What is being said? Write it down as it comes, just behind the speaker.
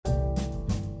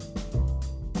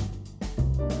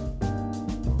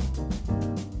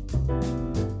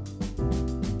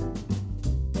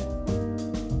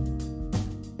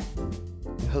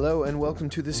Hello and welcome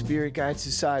to the Spirit Guide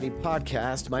Society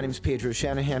podcast. My name is Pedro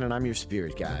Shanahan and I'm your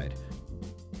spirit guide.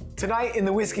 Tonight in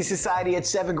the Whiskey Society at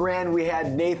 7 Grand, we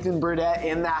had Nathan Burdette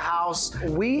in the house.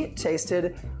 We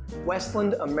tasted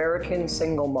Westland American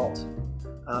Single Malt.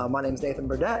 My name's Nathan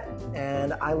Burdette,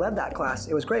 and I led that class.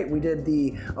 It was great. We did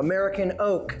the American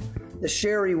Oak, the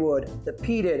Sherry Wood, the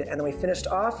Peated, and then we finished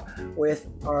off with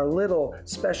our little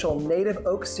special Native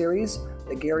Oak series,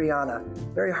 the Garyana.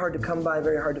 Very hard to come by,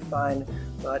 very hard to find,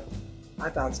 but I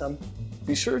found some.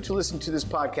 Be sure to listen to this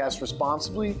podcast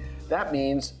responsibly. That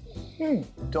means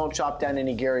don't chop down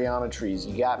any Garyana trees.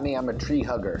 You got me? I'm a tree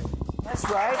hugger. That's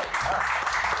right.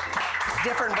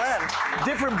 Different brand.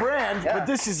 Different brand, Yeah. but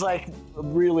this is like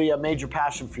really a major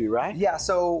passion for you, right? Yeah,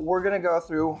 so we're gonna go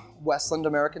through Westland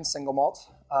American Single Malt.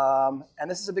 And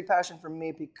this is a big passion for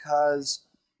me because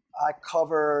I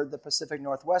cover the Pacific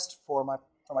Northwest for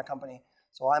my company.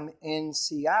 So I'm in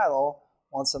Seattle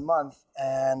once a month,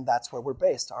 and that's where we're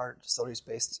based. Our distillery is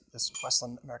based, this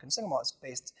Westland American Single Malt is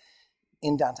based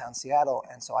in downtown Seattle.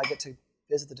 And so I get to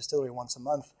visit the distillery once a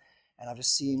month, and I've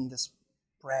just seen this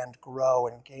brand grow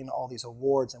and gain all these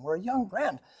awards. And we're a young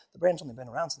brand. The brand's only been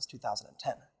around since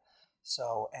 2010.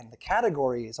 So, and the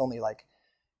category is only like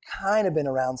kind of been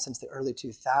around since the early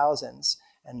 2000s,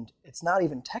 and it's not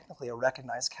even technically a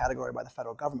recognized category by the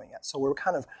federal government yet. So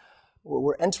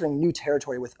we're entering new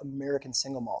territory with American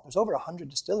Single Malt. There's over 100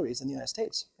 distilleries in the United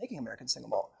States making American Single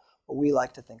Malt, but we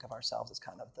like to think of ourselves as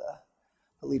kind of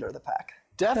the leader of the pack.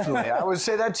 Definitely, I would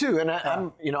say that too. And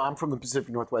I'm from the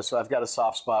Pacific Northwest, so I've got a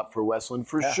soft spot for Westland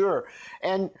for sure.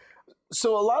 And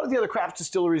so a lot of the other craft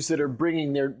distilleries that are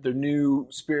bringing their new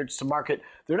spirits to market,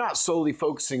 they're not solely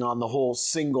focusing on the whole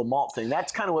single malt thing.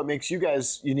 That's kind of what makes you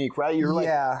guys unique, right? You're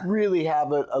really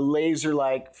have a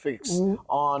laser-like fix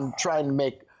on trying to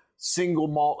make single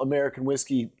malt American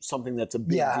whiskey something that's a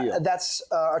big deal. Yeah, that's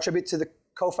our tribute to the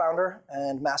co-founder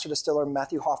and master distiller,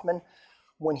 Matthew Hoffman.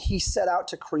 When he set out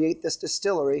to create this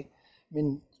distillery, I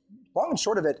mean, long and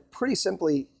short of it, pretty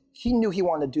simply, he knew he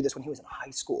wanted to do this when he was in high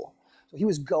school. So he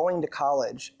was going to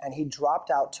college, and he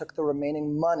dropped out, took the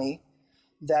remaining money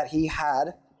that he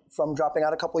had from dropping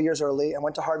out a couple of years early, and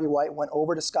went to Harvey White, went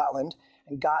over to Scotland,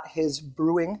 and got his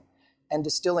brewing and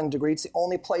distilling degree. It's the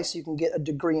only place you can get a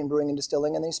degree in brewing and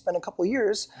distilling, and then he spent a couple of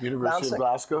years... University of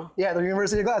Glasgow? Yeah, the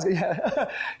University of Glasgow, yeah.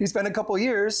 He spent a couple of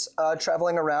years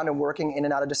traveling around and working in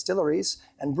and out of distilleries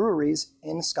and breweries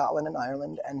in Scotland and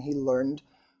Ireland, and he learned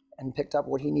and picked up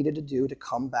what he needed to do to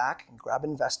come back and grab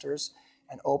investors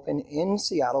and open in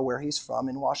Seattle, where he's from,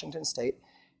 in Washington State,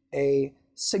 a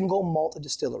single malt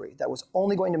distillery that was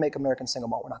only going to make American single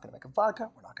malt. We're not going to make a vodka.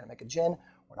 We're not going to make a gin.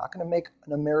 We're not going to make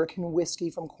an American whiskey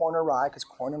from corn or rye, because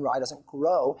corn and rye doesn't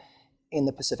grow in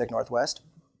the Pacific Northwest.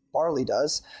 Barley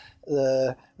does.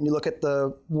 When you look at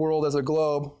the world as a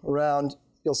globe around,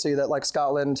 you'll see that like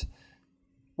Scotland,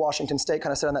 Washington State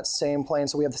kind of sit on that same plane.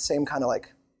 So we have the same kind of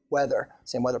like weather,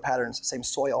 same weather patterns, same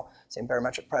soil, same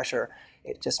barometric pressure.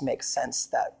 It just makes sense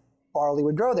that barley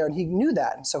would grow there, and he knew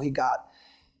that. And so he got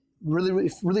really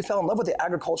fell in love with the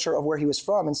agriculture of where he was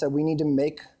from, and said, we need to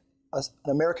make an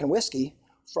American whiskey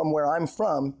from where I'm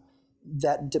from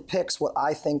that depicts what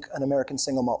I think an American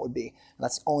single malt would be. And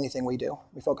that's the only thing we do.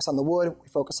 We focus on the wood, we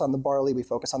focus on the barley, we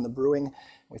focus on the brewing,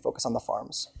 we focus on the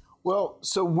farms. Well,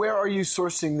 so where are you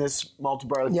sourcing this malted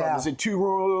barley from? Is it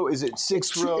 2-row? Is it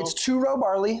 6-row? It's 2-row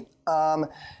barley.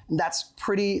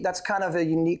 That's kind of a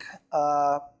unique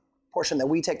portion that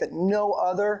we take that no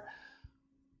other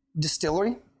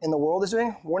distillery in the world is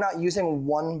doing. We're not using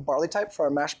one barley type for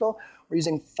our mash bill. We're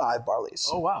using 5 barleys.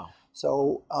 Oh, wow.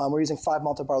 So we're using 5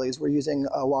 malted barleys. We're using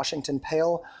a Washington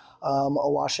Pale,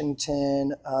 a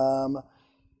Washington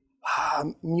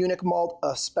Munich malt,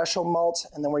 a special malt,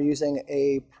 and then we're using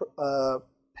a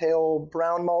pale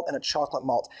brown malt and a chocolate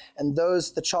malt. And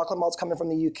the chocolate malt's coming from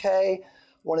the UK,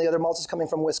 one of the other malts is coming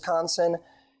from Wisconsin,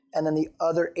 and then the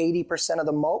other 80% of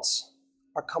the malts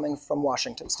are coming from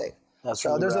Washington State. That's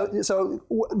so really so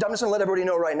I'm just gonna let everybody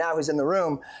know right now who's in the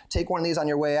room, take one of these on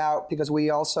your way out, because we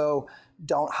also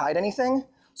don't hide anything.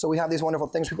 So we have these wonderful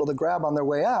things for people to grab on their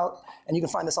way out, and you can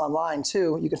find this online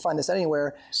too. You can find this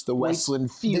anywhere. It's the Westland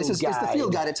Field Guide. It's the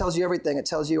field guide. It tells you everything. It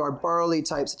tells you our barley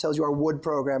types. It tells you our wood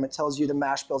program. It tells you the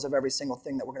mash bills of every single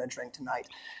thing that we're going to drink tonight.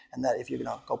 And that if you're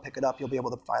going to go pick it up, you'll be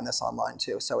able to find this online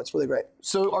too. So it's really great.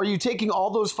 So are you taking all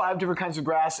those 5 different kinds of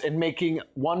grass and making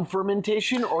one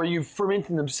fermentation, or are you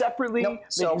fermenting them separately,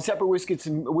 making separate whiskeys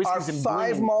and Our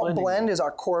 5 malt blend is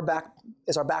our core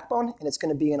backbone, and it's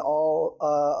going to be in all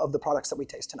of the products that we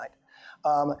taste tonight.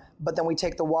 But then we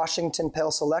take the Washington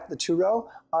Pale Select, the 2-row,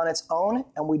 on its own,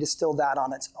 and we distill that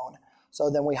on its own. So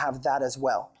then we have that as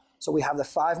well. So we have the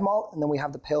 5 malt, and then we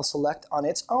have the Pale Select on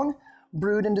its own,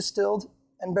 brewed and distilled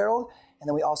and barreled. And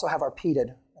then we also have our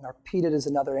peated. And our peated is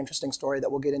another interesting story that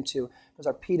we'll get into, because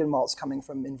our peated malt's coming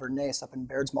from Inverness up in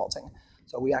Baird's Malting.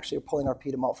 So we actually are pulling our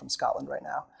peated malt from Scotland right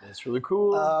now. That's really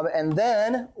cool. And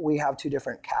then we have 2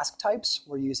 different cask types.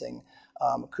 We're using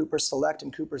Cooper's Select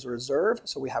and Cooper's Reserve.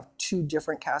 So we have 2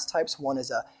 different cask types. One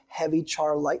is a heavy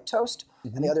char light toast,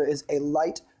 and the other is a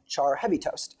light char heavy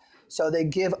toast. So they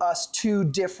give us 2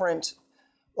 different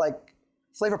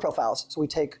flavor profiles. So we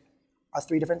take our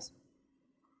 3 different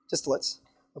distillates,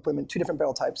 we put them in 2 different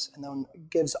barrel types, and then it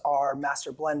gives our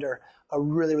master blender a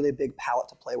really, really big palate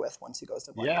to play with once he goes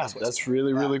to blend. Yeah, that's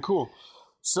really, really cool.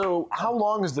 So how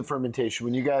long is the fermentation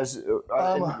when you guys,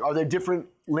 are there different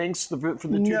lengths for the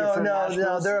 2 different mash No,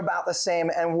 bills? they're about the same.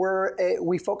 And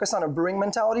we focus on a brewing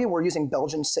mentality. We're using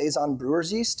Belgian Saison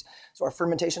brewer's yeast. So our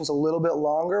fermentation's a little bit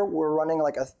longer. We're running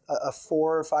like a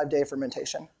 4 or 5 day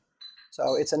fermentation.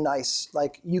 So it's a nice,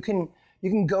 you can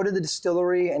go to the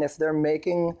distillery, and if they're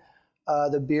making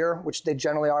the beer, which they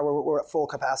generally are, we're at full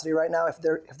capacity right now. If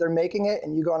they're making it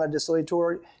and you go on a distillery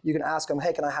tour, you can ask them,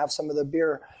 hey, can I have some of the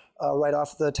beer right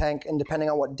off the tank? And depending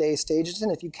on what day stage it's in,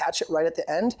 if you catch it right at the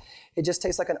end, it just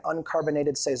tastes like an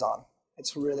uncarbonated Saison.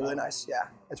 It's really, really nice. Yeah,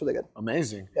 it's really good.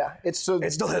 Amazing. Yeah, it's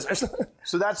delicious.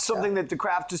 So that's something that the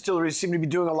craft distilleries seem to be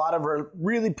doing a lot of, are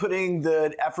really putting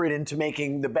the effort into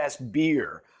making the best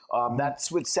beer.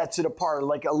 That's what sets it apart.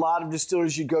 Like a lot of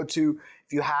distilleries you go to,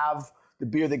 if you have the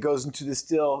beer that goes into the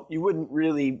still, you wouldn't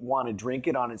really want to drink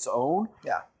it on its own.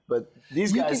 Yeah. But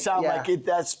these guys sound like it.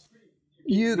 That's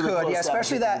you really could, close yeah,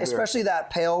 to especially that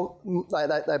pale,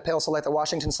 that Pale Select, the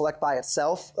Washington Select by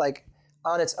itself,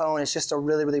 on its own, it's just a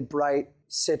really, really bright,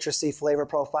 citrusy flavor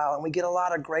profile, and we get a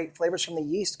lot of great flavors from the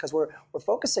yeast because we're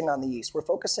focusing on the yeast. We're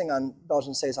focusing on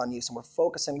Belgian Saison yeast, and we're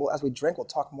focusing. Well, as we drink, we'll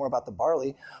talk more about the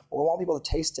barley, but we want people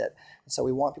to taste it, and so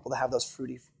we want people to have those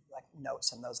fruity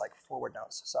notes and those forward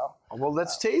notes. So well,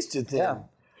 let's taste it then. Yeah.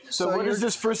 So what is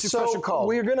this first expression called?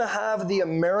 We're going to have the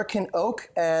American Oak,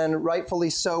 and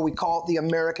rightfully so, we call it the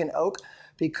American Oak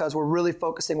because we're really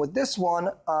focusing with this one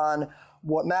on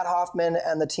what Matt Hoffman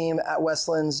and the team at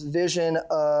Westland's vision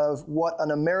of what an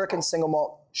American single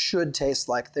malt should taste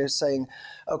like. They're saying,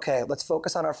 okay, let's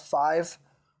focus on our 5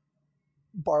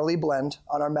 barley blend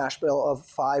on our mash bill of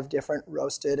 5 different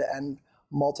roasted and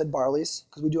malted barleys,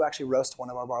 because we do actually roast one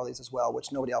of our barleys as well,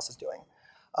 which nobody else is doing.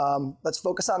 Let's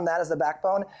focus on that as the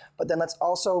backbone, but then let's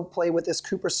also play with this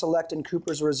Cooper's Select and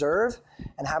Cooper's Reserve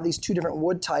and have these 2 different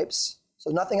wood types. So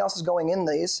nothing else is going in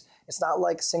these. It's not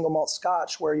like single malt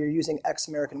Scotch where you're using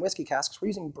ex-American whiskey casks. We're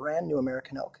using brand new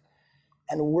American oak.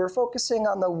 And we're focusing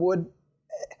on the wood.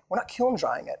 We're not kiln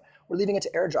drying it. We're leaving it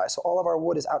to air dry. So all of our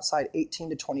wood is outside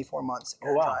 18 to 24 months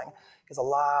air drying. There's a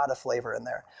lot of flavor in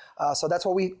there. So that's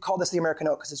why we call this the American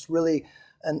oak, because it's really,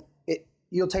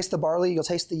 you'll taste the barley, you'll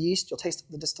taste the yeast, you'll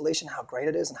taste the distillation, how great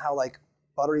it is and how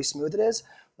buttery smooth it is.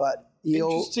 But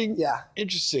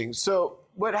Interesting. So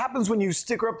what happens when you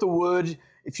sticker up the wood,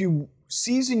 if you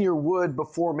season your wood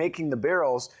before making the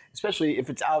barrels, especially if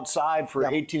it's outside for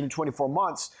 18 to 24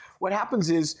 months, what happens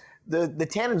is the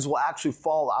tannins will actually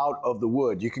fall out of the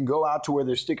wood. You can go out to where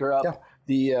they sticker up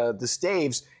the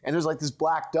staves, and there's this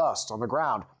black dust on the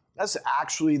ground. That's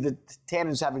actually the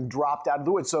tannins having dropped out of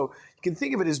the wood. So you can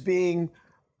think of it as being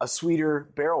a sweeter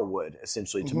barrel wood,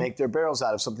 essentially, to make their barrels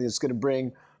out of something that's going to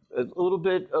bring a little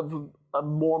bit of a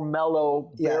more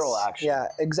mellow barrel action. Yeah,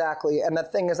 exactly. And the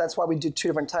thing is, that's why we do 2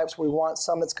 different types. We want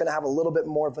some that's going to have a little bit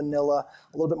more vanilla,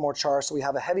 a little bit more char. So we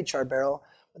have a heavy char barrel,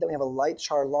 but then we have a light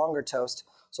char longer toast.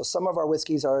 So some of our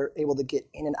whiskeys are able to get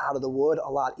in and out of the wood a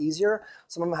lot easier.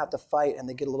 Some of them have to fight, and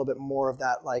they get a little bit more of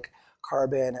that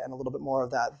carbon and a little bit more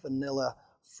of that vanilla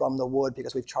from the wood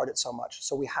because we've charred it so much.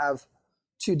 So we have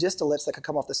 2 distillates that could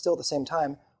come off the still at the same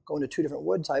time, go into 2 different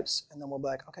wood types, and then we'll be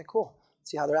like, okay, cool.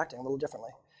 See how they're acting a little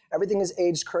differently. Everything is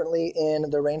aged currently in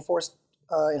the rainforest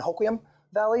in Hoquiam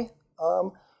Valley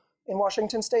in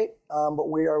Washington State, but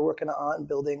we are working on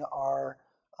building our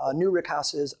new rick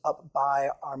houses up by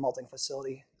our malting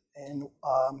facility in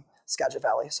Skagit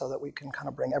Valley so that we can kind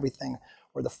of bring everything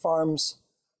where the farms,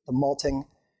 the malting,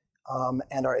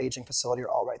 and our aging facility are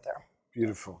all right there.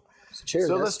 Beautiful. So cheers.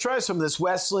 So let's try some of this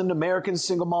Westland American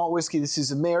single malt whiskey. This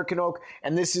is American oak,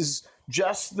 and this is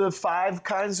just the 5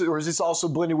 kinds, or is this also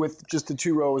blended with just the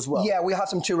 2-row as well? Yeah, we have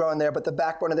some 2-row in there, but the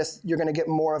backbone of this, you're going to get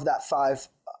more of that 5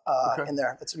 in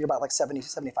there. It's about 70 to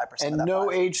 75% and of that. No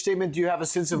 5. age statement? Do you have a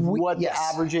sense of what the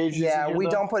average age is? Yeah, we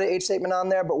don't put an age statement on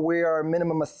there, but we are a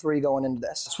minimum of 3 going into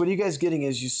this. So what are you guys getting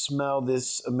as you smell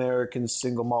this American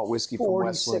single malt whiskey from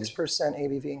Westland? 46%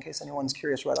 ABV, in case anyone's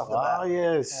curious right off the bat. Oh,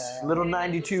 yes. Little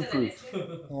 92 proof.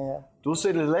 Yeah. Dulce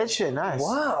de leche, nice.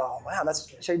 Wow,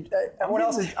 that's everyone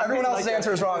else's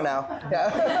answer is wrong now.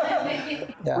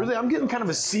 Yeah. Really, I'm getting kind of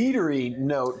a cedary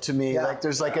note to me. Yeah. Like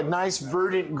there's like a nice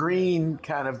verdant green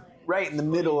kind of right in the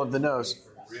middle of the nose.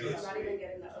 I'm not even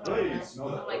getting the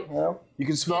oak. I'm like, You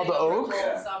can smell the oak.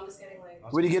 so I'm just getting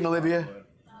like What are you getting, Olivia?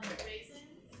 raisins.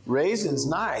 Raisins,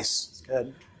 nice. It's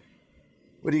good.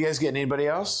 What are you guys getting? Anybody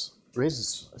else?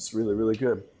 Raisins, that's really, really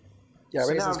good. Yeah, So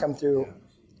raisins now- come through.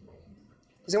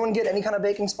 Does anyone get any kind of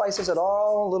baking spices at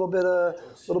all? A little bit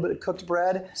of cooked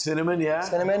bread, Cinnamon, yeah.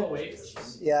 cinnamon.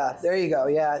 Yeah, there you go.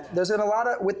 Yeah, there's been a lot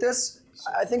of with this.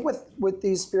 I think with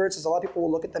these spirits, is a lot of people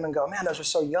will look at them and go, "Man, those are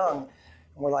so young,"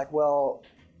 and we're like, "Well,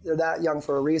 they're that young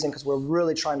for a reason because we're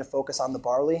really trying to focus on the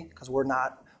barley because we're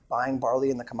not buying barley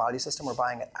in the commodity system. We're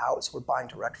buying it out, so we're buying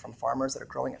direct from farmers that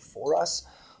are growing it for us.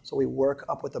 So we work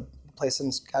up with a place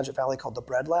in Skagit Valley called the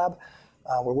Bread Lab.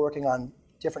 We're working on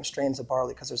different strains of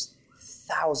barley because there's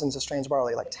thousands of strains of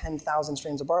barley, like 10,000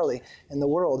 strains of barley in the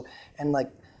world, and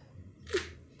like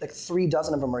 3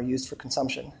 dozen of them are used for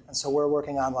consumption. And so we're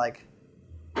working on like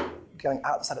going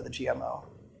outside of the GMO,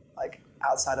 like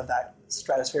outside of that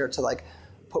stratosphere to like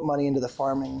put money into the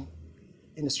farming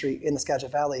industry in the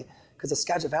Skagit Valley, because the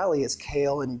Skagit Valley is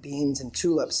kale and beans and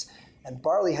tulips, and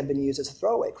barley had been used as a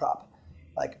throwaway crop,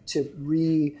 like to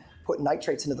put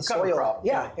nitrates into the Cover soil. crop.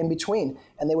 Yeah, in between,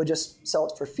 and they would just sell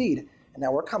it for feed. And now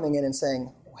we're coming in and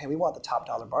saying, hey, we want the top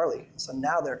dollar barley. So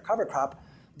now their cover crop,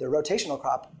 their rotational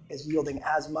crop, is yielding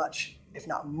as much, if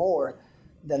not more,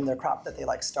 than their crop that they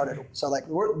like started. So like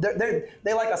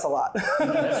they like us a lot.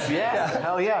 Yeah,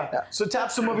 hell yeah. So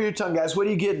tap some over your tongue, guys. What are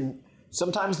you getting?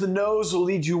 Sometimes the nose will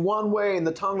lead you one way and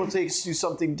the tongue will take you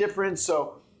something different.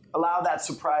 So allow that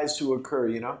surprise to occur,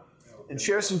 you know? And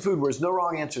share some food words. No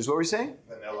wrong answers. What were we saying?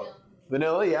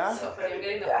 Vanilla, yeah? So funny. I'm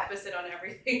getting the opposite on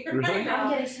everything Really? right now. I'm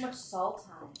getting so much salt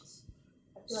on it.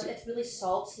 I feel like it's really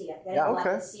salty. I'm getting Yeah, a lot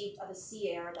okay. of the sea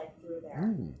air like through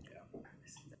there.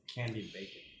 Candied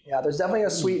bacon. Yeah, there's definitely a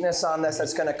sweetness on this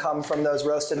that's going to come from those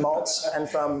roasted malts and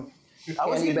from I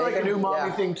was candy getting like a bacon. umami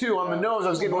Yeah. thing too. On the nose, I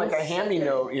was getting like a hammy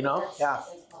note, you know? Yeah.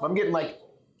 I'm getting like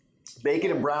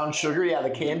bacon and brown sugar. Yeah, the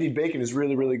candied bacon is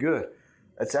really, really good.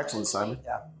 That's excellent, Simon.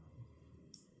 Yeah.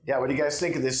 Yeah, what do you guys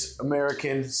think of this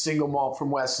American single malt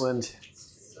from Westland?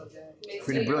 So good. Makes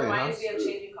Pretty me, brilliant, reminds huh? me of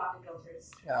changing coffee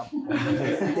filters.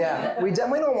 Yeah. Yeah, we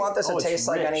definitely don't want this to it's taste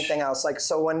like rich. anything else. Like,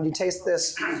 so when you taste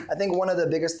this, I think one of the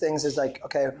biggest things is like,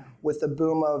 okay, with the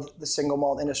boom of the single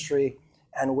malt industry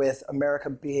and with America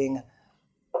being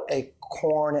a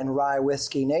corn and rye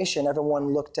whiskey nation,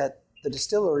 everyone looked at the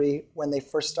distillery when they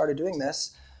first started doing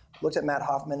this, looked at Matt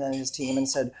Hoffman and his team and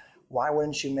said, why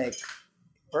wouldn't you make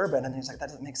bourbon? And he's like, that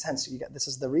doesn't make sense. This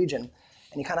is the region.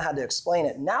 And you kind of had to explain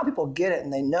it. Now people get it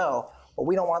and they know, but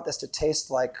we don't want this to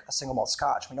taste like a single malt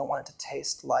scotch. We don't want it to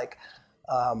taste like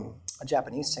a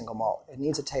Japanese single malt. It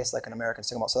needs to taste like an American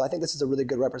single malt. So I think this is a really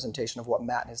good representation of what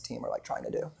Matt and his team are like trying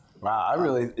to do. Wow,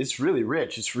 it's really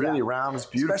rich. It's really round. It's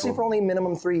beautiful. Especially for only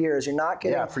minimum 3 years. You're not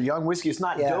getting... Yeah, for young whiskey, it's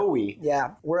not doughy.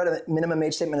 Yeah, we're at a minimum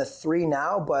age statement of 3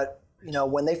 now, but you know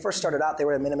when they first started out, they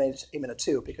were at a minimum age statement of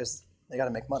 2 because they got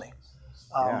to make money.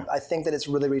 I think that it's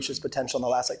really reached its potential in the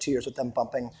last 2 years with them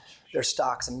bumping their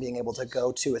stocks and being able to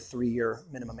go to a 3-year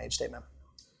minimum age statement.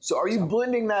 So are you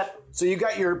blending that? So you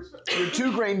got your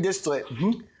 2-grain distillate.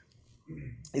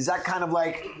 Is that kind of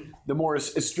like the more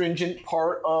astringent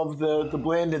part of the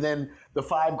blend, and then the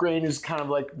 5-grain is kind of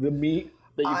like the meat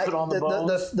that you put on the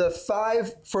bones? The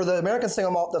 5 for the American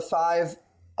single malt, the 5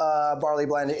 barley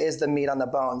blend is the meat on the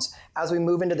bones. As we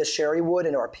move into the sherry wood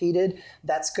and our peated,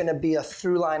 that's going to be a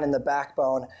through line in the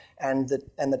backbone, and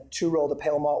the 2-roll, the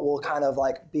pale malt, will kind of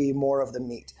like be more of the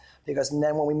meat. Because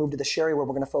then when we move to the sherry wood,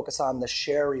 we're going to focus on the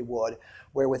sherry wood,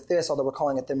 where with this, although we're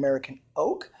calling it the American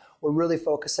oak, we're really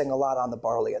focusing a lot on the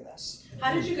barley in this.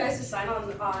 How did you guys decide on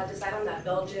that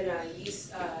Belgian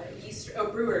yeast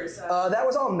brewers? That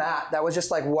was all Matt. That was just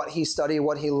like what he studied,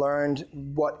 what he learned,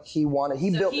 what he wanted.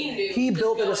 He built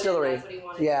the distillery. That's what he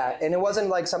wanted. Yeah, and it wasn't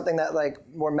like something that like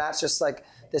where Matt's just like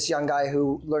this young guy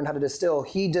who learned how to distill.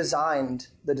 He designed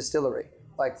the distillery.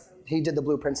 Like he did the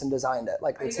blueprints and designed it.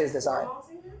 Like it's his design.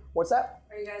 What's that?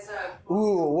 Are you guys?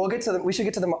 We should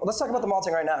get to the. Let's talk about the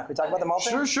malting right now. Can we talk about the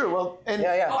malting? Sure. Well, and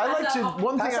Yeah. I like to.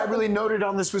 One thing I really noted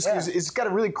on this whiskey is Yeah. it's got a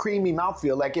really creamy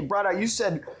mouthfeel. Like it brought out. You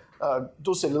said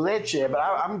dulce de leche, but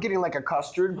I'm getting like a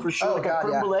custard for sure, Oh, like God, a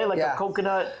creme yeah. brulee, like Yeah. a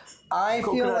coconut. I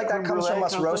feel Coconut like that creme comes from brulee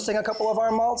us kind of roasting a couple of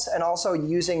our malts and also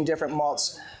using different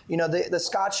malts. You know, the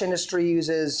Scotch industry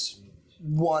uses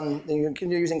you're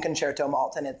using concerto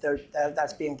malt in it.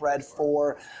 That's being bred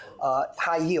for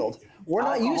high yield. We're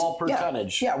not Alcohol using per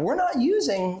tonnage. Yeah, we're not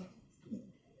using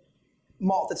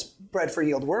malt that's bred for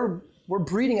yield. We're we're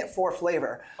breeding it for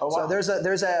flavor. Oh, wow. So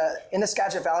there's a in the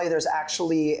Skagit Valley. There's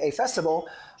actually a festival,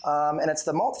 and it's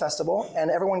the Malt Festival,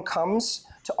 and everyone comes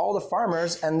to all the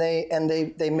farmers, and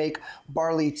they make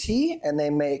barley tea, and they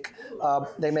make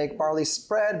barley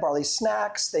spread, barley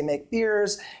snacks, they make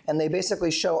beers, and they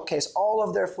basically showcase all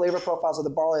of their flavor profiles of the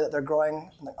barley that they're growing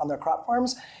on their crop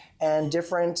farms. And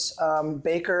different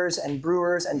bakers and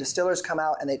brewers and distillers come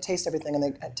out and they taste everything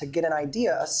and to get an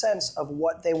idea, a sense of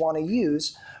what they want to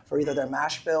use for either their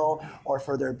mash bill or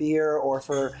for their beer or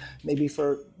for maybe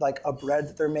for like a bread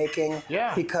that they're making.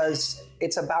 Yeah. Because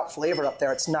it's about flavor up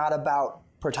there. It's not about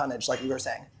per tonnage like you were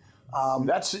saying.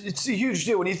 It's a huge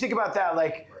deal when you think about that.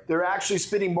 Like they're actually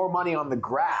spending more money on the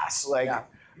grass. Like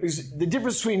the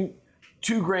difference between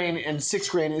 2 grain and 6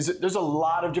 grain is there's a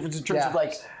lot of difference in terms of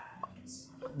like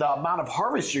the amount of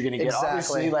harvest you're going to get. Exactly.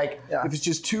 Obviously, like if it's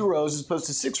just 2 rows as opposed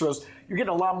to 6 rows, you're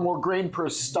getting a lot more grain per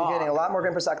stalk. You're getting a lot more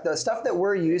grain per stalk. The stuff that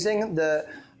we're using, the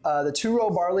 2-row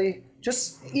barley,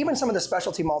 just even some of the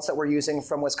specialty malts that we're using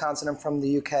from Wisconsin and from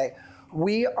the UK,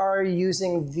 we are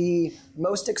using the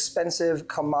most expensive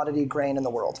commodity grain in the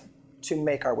world to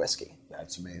make our whiskey.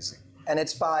 That's amazing. And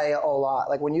it's by a lot.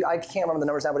 Like I can't remember the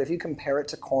numbers now, but if you compare it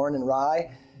to corn and rye,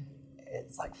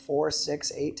 it's like 4,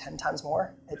 6, 8, 10 times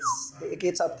more. It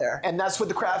gets up there. And that's what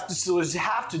the craft distillers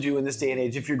have to do in this day and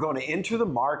age. If you're going to enter the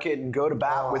market and go to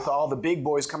bat with all the big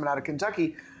boys coming out of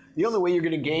Kentucky, the only way you're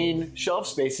going to gain shelf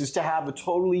space is to have a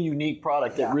totally unique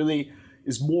product that really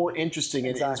is more interesting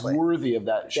and is worthy of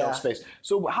that shelf space.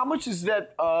 So how much is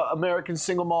that American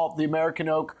single malt, the American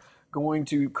oak, going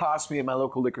to cost me at my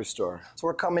local liquor store? So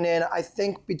we're coming in, I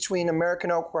think between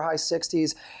American oak, we're high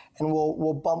 60s, and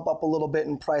we'll bump up a little bit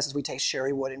in price as we taste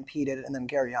sherry wood and peated, and then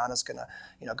Garyana's gonna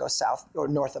go south or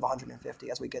north of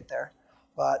 150 as we get there.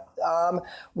 But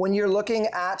when you're looking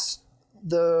at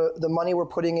the money we're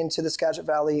putting into the Skagit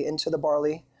Valley, into the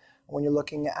barley, when you're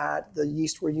looking at the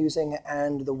yeast we're using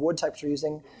and the wood types we're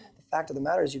using, the fact of the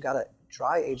matter is you got to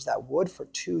dry age that wood for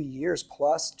 2 years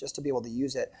plus just to be able to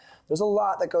use it. There's a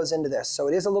lot that goes into this. So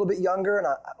it is a little bit younger, and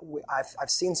I've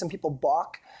seen some people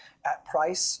balk at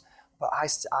price, but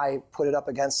I put it up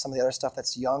against some of the other stuff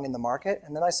that's young in the market.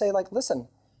 And then I say, like, listen,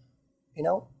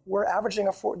 we're averaging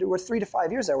we're 3 to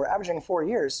 5 years there. We're averaging 4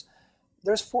 years.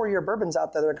 There's 4-year bourbons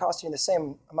out there that are costing you the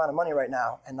same amount of money right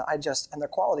now. And and their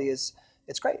quality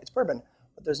it's great. It's bourbon.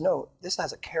 But this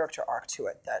has a character arc to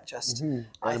it that just, and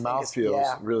the mouthfeel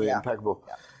is really impeccable.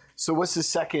 Yeah. So what's the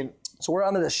second? So we're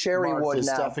on to the sherry wood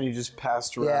now. Stephanie just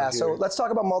passed around. Yeah, here. so let's talk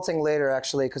about malting later,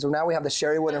 actually, because now we have the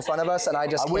sherry wood in front of us, and I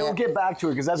will get back to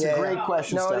it because that's a great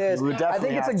question, no, Stephanie. it is. We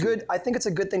definitely I think it's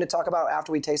a good thing to talk about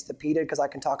after we taste the peated, because I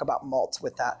can talk about malts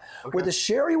with that. Okay. With the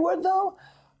sherry wood, though,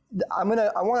 I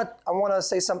want to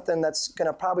say something that's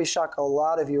gonna probably shock a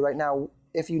lot of you right now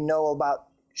if you know about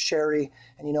sherry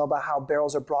and you know about how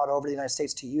barrels are brought over to the United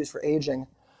States to use for aging.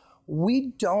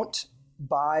 We don't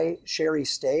buy sherry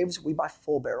staves, we buy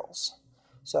full barrels.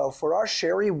 So for our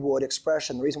sherry wood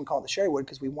expression, the reason we call it the sherry wood,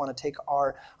 because we want to take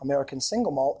our American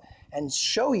single malt and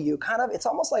show you it's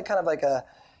almost like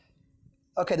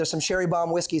there's some sherry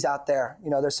bomb whiskeys out there.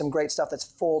 There's some great stuff that's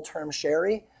full term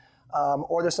sherry,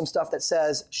 or there's some stuff that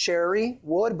says sherry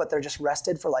wood, but they're just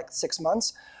rested for like 6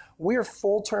 months. We're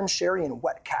full term sherry in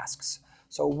wet casks.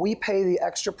 So we pay the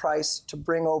extra price to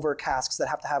bring over casks that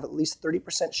have to have at least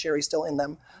 30% sherry still in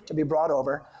them to be brought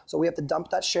over. So we have to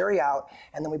dump that sherry out,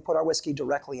 and then we put our whiskey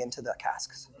directly into the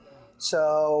casks.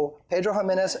 So Pedro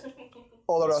Jimenez,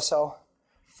 Oloroso,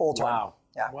 full term. Wow.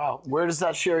 Yeah. Wow. Where does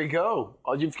that sherry go?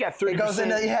 Oh, you've got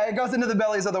 30%. It goes into the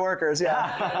bellies of the workers.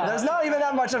 Yeah. There's not even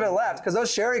that much of it left because those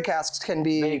sherry casks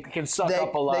They can suck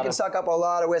up a lot. They can suck up a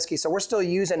lot of whiskey. So we're still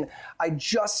using. I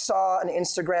just saw an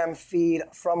Instagram feed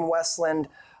from Westland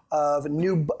of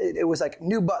it was like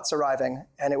new butts arriving,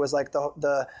 and it was like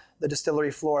the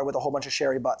distillery floor with a whole bunch of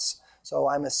sherry butts. So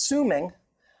I'm assuming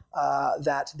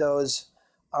that those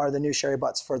are the new sherry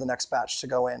butts for the next batch to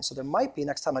go in. So there might be,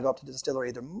 next time I go up to the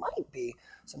distillery, there might be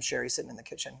some sherry sitting in the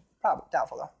kitchen. Probably,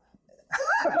 doubtful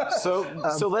though.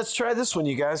 So let's try this one,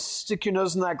 you guys. Stick your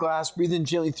nose in that glass, breathe in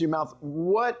gently through your mouth.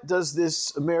 What does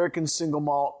this American single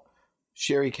malt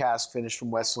sherry cask finish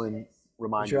from Westland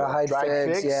remind you of? Dried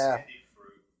figs, yeah.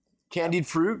 Candied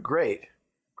fruit, great.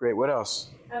 What else?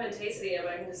 I haven't tasted it yet,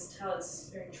 but I can just tell it's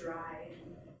very dry.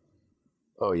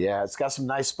 Oh yeah, it's got some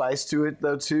nice spice to it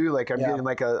though too. Like I'm getting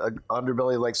like a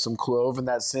underbelly, like some clove and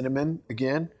that cinnamon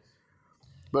again,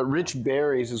 but rich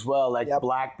berries as well, like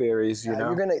blackberries. You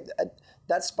know,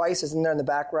 that spice is in there in the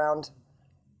background.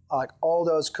 Like all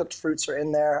those cooked fruits are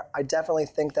in there. I definitely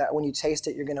think that when you taste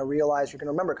it, you're gonna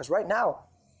remember, because right now,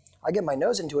 I get my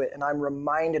nose into it and I'm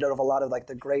reminded of a lot of like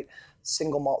the great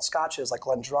single malt scotches like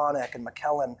Glendronach and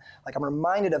Macallan. Like I'm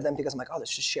reminded of them because I'm like, oh,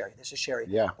 this is sherry. This is sherry.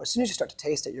 Yeah. But as soon as you start to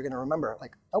taste it, you're going to remember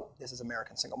like, oh, this is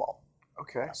American single malt.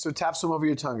 Okay. So tap some over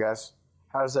your tongue, guys.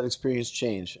 How does that experience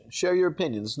change? Share your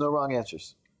opinion. There's no wrong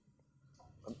answers.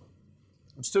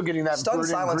 I'm still getting that Stunned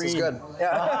verdant silence green. is good.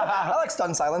 Yeah, I like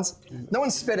stunned silence. No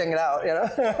one's spitting it out, you know?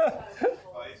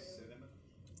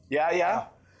 Yeah.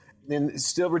 And it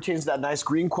still retains that nice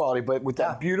green quality, but with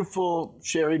that beautiful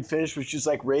sherried finish, which is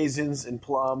like raisins and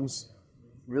plums.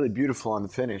 Really beautiful on the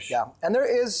finish. Yeah, and there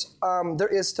is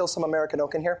still some American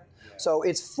oak in here. So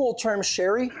it's full term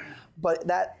sherry, but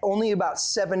that only about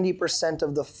 70%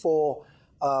 of the full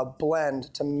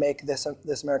blend to make this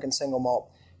American single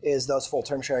malt is those full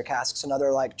term sherry casks.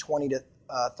 Another like 20 to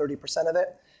 30% of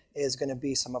it is going to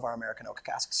be some of our American oak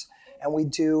casks. And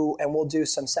we'll do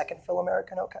some second fill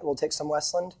American oak. We'll take some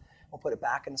Westland, we'll put it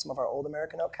back into some of our old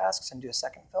American oak casks and do a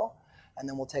second fill. And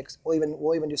then we'll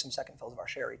even do some second fills of our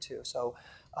sherry too. So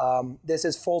this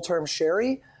is full term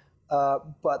sherry,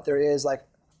 but there is like,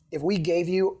 if we gave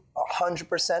you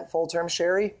 100% full term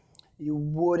sherry, you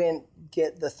wouldn't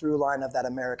get the through line of that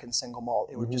American single malt.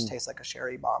 It would just taste like a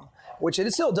sherry bomb, which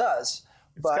it still does.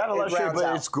 It's got a lot of sherry,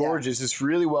 but it's gorgeous. Yeah. It's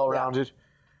really well rounded.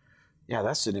 Yeah,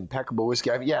 that's an impeccable whiskey.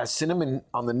 Cinnamon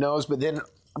on the nose, but then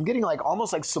I'm getting like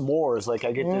almost like s'mores. Like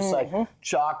I get this like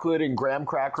chocolate and graham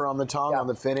cracker on the tongue on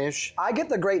the finish. I get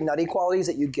the great nutty qualities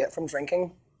that you get from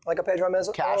drinking like a Pedro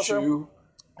Mezzo. Cashew.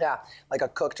 Yeah, like a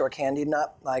cooked or candied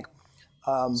nut. Like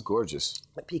it's gorgeous.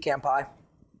 Like pecan pie.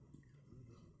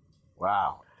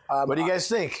 Wow. What do you guys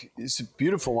think? It's a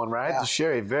beautiful one, right? The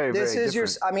sherry, very, this very is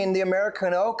different. The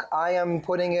American oak, I am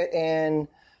putting it in,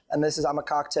 and I'm a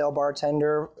cocktail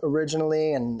bartender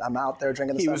originally, and I'm out there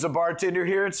drinking the He stuff. was a bartender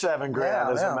here at 7 Grand,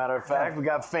 as a matter of fact. We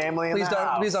got family in the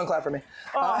house. Please don't clap for me.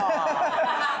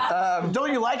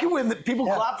 Don't you like it when people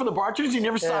clap for the bartenders? You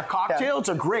never saw a cocktail? It's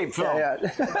a great film.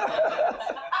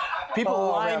 People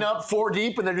line up 4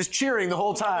 deep and they're just cheering the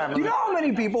whole time. Do you know how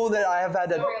many people that I have had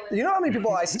to? You know how many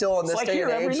people I still in this day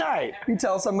and age? Every night. You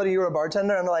tell somebody you're a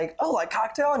bartender and they're like, oh, like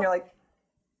cocktail, and you're like,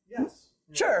 yes.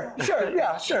 Sure.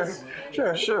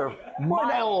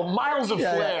 Miles of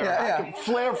flair.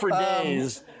 Flair for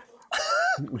days.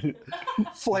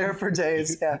 Flair for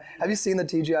days. Yeah. Have you seen the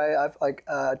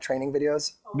TGI training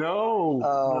videos? No.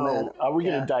 Oh man. Are we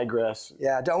going to digress?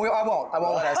 Yeah. I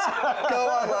won't let us go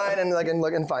online and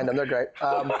look and find them. They're great.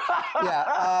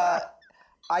 I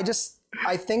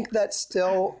think that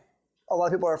still a lot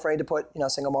of people are afraid to put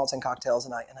single malts in cocktails,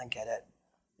 and I get it.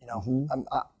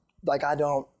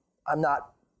 I'm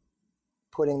not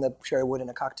putting the sherry wood in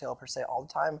a cocktail per se all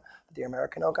the time, but the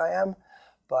American oak I am.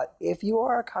 But if you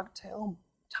are a cocktail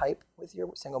type with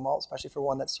your single malt, especially for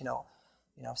one that's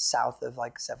south of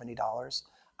like $70,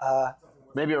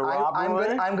 maybe a Rob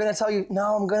Roy? I'm going to tell you.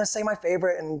 No, I'm going to say my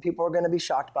favorite, and people are going to be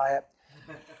shocked by it.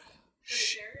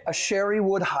 A sherry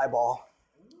wood highball.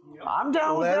 I'm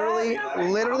down with that.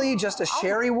 Literally just a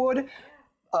sherry wood.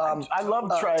 I love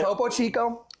to try Topo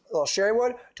Chico, a little sherry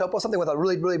wood. Topo something with a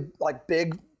really, really like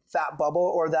big fat bubble,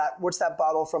 or what's that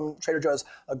bottle from Trader Joe's?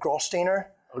 A Grolsteiner.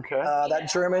 Okay.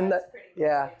 That German,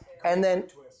 and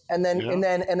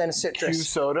then citrus. Q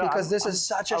soda. Because this is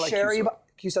such a sherry.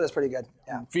 Q soda's pretty good.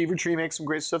 Yeah. Fever Tree makes some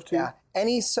great stuff too. Yeah.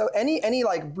 Any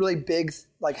like really big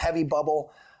like heavy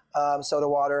bubble soda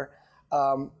water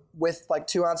with like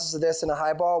 2 ounces of this in a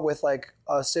highball with like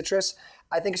citrus.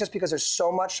 I think it's just because there's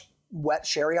so much wet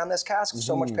sherry on this cask,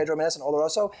 so much Pedro Menes and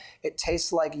Oloroso. It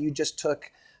tastes like you just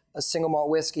took a single malt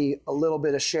whiskey, a little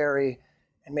bit of sherry,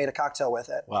 and made a cocktail with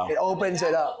it. Wow. It opens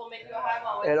it up.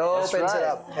 It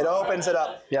opens it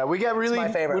up. Yeah, we got really, my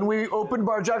favorite. When we opened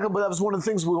Bar Chocolate, but that was one of the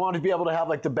things we wanted to be able to have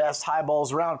like the best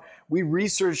highballs around. We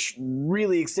researched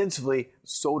really extensively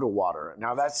soda water.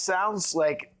 Now that sounds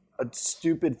like a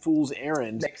stupid fool's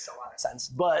errand. Makes a lot of sense.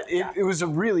 But it was a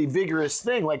really vigorous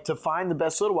thing, like to find the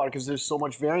best soda water because there's so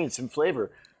much variance in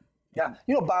flavor. Yeah.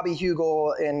 Bobby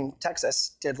Hugel in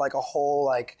Texas did like a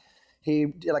whole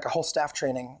staff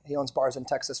training. He owns bars in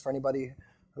Texas. For anybody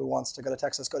who wants to go to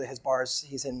Texas, go to his bars.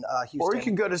 He's in Houston. Or you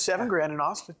can go to 7 Grand in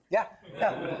Austin. Yeah.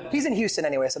 He's in Houston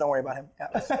anyway, so don't worry about him.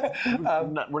 Yeah.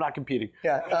 We're not competing.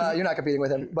 Yeah, you're not competing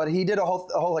with him. But he did a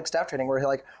whole like staff training where he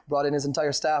like brought in his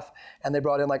entire staff, and they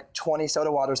brought in like 20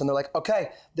 soda waters, and they're like,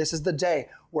 okay, this is the day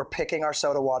we're picking our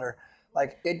soda water.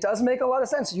 Like, it does make a lot of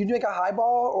sense. You make a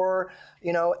highball or,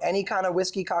 any kind of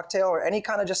whiskey cocktail or any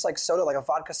kind of just like soda, like a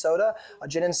vodka soda, a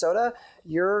gin and soda,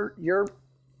 your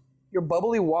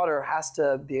bubbly water has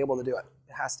to be able to do it.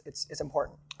 It's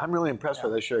important. I'm really impressed by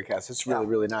this sherry cask. It's really,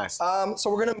 really nice. So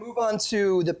we're going to move on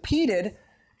to the peated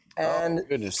And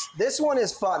goodness. this one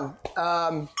is fun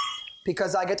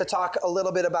because I get to talk a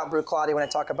little bit about Bruichladdich when I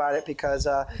talk about it because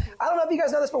I don't know if you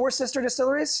guys know this, but we're sister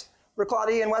distilleries,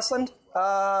 Bruichladdich and Westland.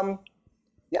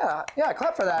 Yeah,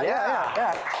 clap for that.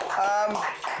 Yeah.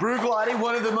 Bruichladdich,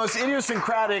 one of the most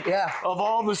idiosyncratic of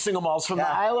all the single malts from the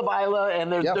Isle of Islay.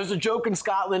 And there's a joke in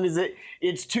Scotland is that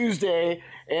it's Tuesday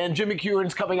and Jimmy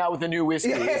Kewen's coming out with a new whiskey.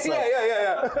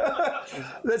 Yeah.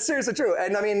 That's seriously true.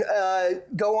 And I mean,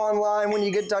 go online when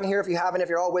you get done here. If you haven't, if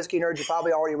you're all whiskey nerds, you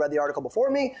probably already read the article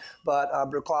before me. But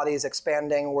Bruichladdich is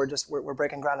expanding. We're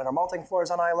breaking ground on our malting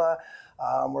floors on Islay.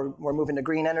 We're moving to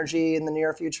green energy in the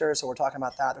near future, so we're talking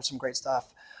about that. There's some great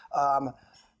stuff.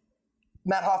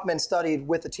 Matt Hoffman studied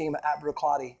with the team at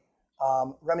Bruichladdich.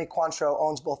 Remy Cointreau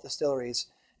owns both distilleries,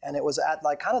 and it was at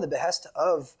like kind of the behest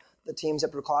of the teams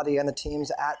at Bruichladdich and the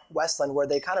teams at Westland where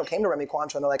they kind of came to Remy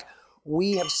Cointreau and they're like,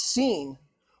 we have seen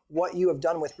what you have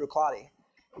done with Bruichladdich.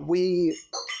 We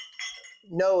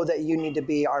know that you need to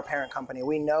be our parent company.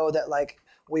 We know that like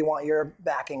we want your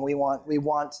backing. We want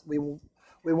to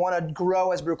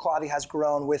grow as Bruichladdich has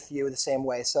grown with you the same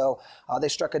way. So they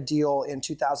struck a deal in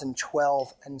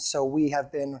 2012, and so we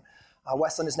have been,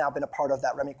 Westland has now been a part of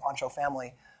that Remy Cointreau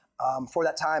family for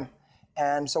that time.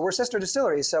 And so we're sister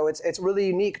distilleries, so it's really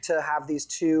unique to have these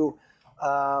two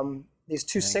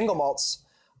single malts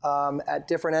at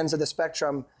different ends of the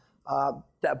spectrum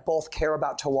that both care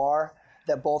about terroir,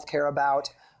 that both care about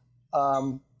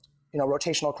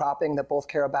rotational cropping, that both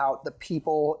care about the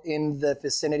people in the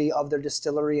vicinity of their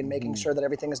distillery and making sure that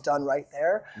everything is done right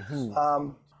there.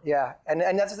 And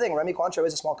that's the thing. Remy Cointreau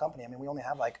is a small company. I mean, we only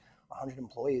have like 100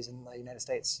 employees in the United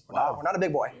States. We're not a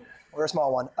big boy. We're a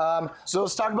small one. So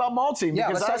let's talk about malting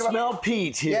because I smell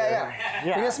peat here.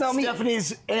 You can smell meat.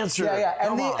 Stephanie's answer.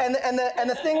 And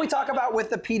the thing we talk about with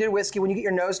the peated whiskey, when you get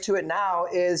your nose to it now,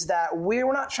 is that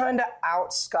we're not trying to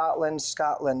out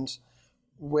Scotland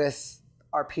with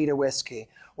our peated whiskey.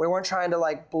 We weren't trying to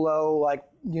like blow like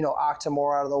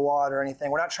Octomore out of the water or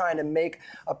anything. We're not trying to make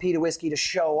a peated whiskey to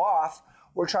show off.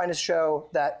 We're trying to show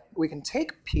that we can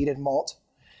take peated malt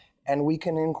and we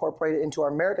can incorporate it into our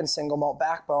American single malt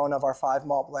backbone of our 5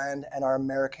 malt blend and our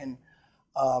American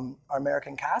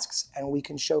casks, and we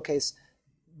can showcase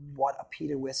what a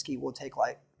peated whiskey will taste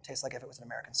like if it was an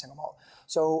American single malt.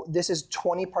 So this is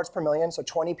 20 parts per million, so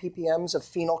 20 ppms of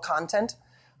phenol content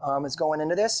is going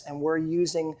into this, and we're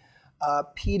using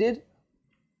peated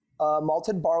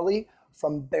malted barley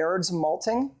from Baird's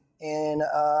Malting in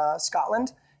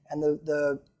Scotland, and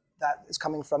that is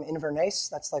coming from Inverness.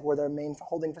 That's like where their main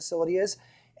holding facility is.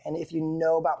 And if you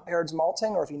know about Baird's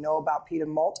Malting, or if you know about peated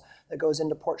malt that goes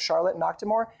into Port Charlotte and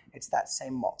Octomore, it's that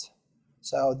same malt.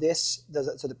 So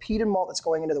the peated malt that's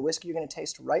going into the whiskey you're going to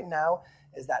taste right now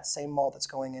is that same malt that's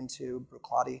going into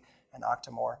Bruichladdich and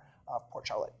Octomore, Port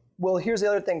Charlotte. Well, here's the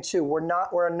other thing too.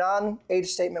 We're a non-age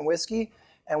statement whiskey,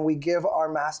 and we give our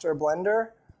master blender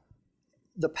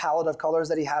the palette of colors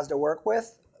that he has to work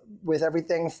with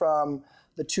everything from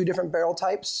the 2 different barrel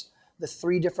types, the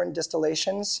 3 different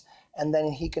distillations, and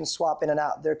then he can swap in and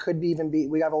out. There could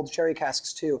we have old cherry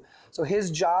casks too. So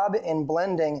his job in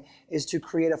blending is to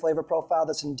create a flavor profile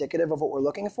that's indicative of what we're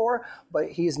looking for, but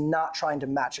he's not trying to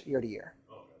match it year to year.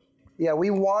 Yeah, we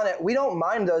want it. We don't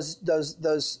mind those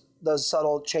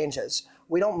subtle changes.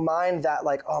 We don't mind that,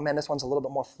 like, oh man, this one's a little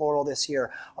bit more floral this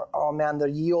year, or oh man,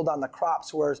 the yield on the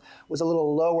crops was a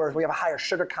little lower. We have a higher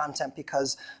sugar content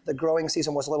because the growing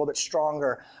season was a little bit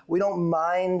stronger. We don't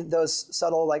mind those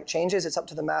subtle like changes. It's up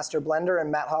to the master blender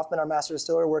and Matt Hoffman, our master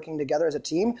distiller, working together as a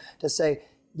team to say,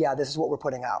 yeah, this is what we're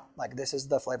putting out. Like, this is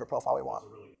the flavor profile we want.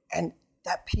 And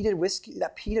that peated whiskey,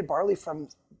 that peated barley from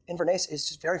Inverness is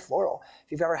just very floral.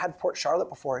 If you've ever had Port Charlotte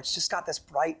before, it's just got this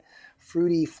bright,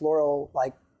 fruity, floral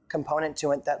like component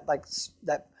to it that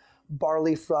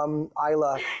barley from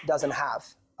Islay doesn't have.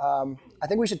 I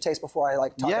think we should taste before I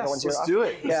like talk everyone zero. Yes, let's do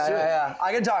it. Yeah.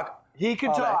 I can talk. He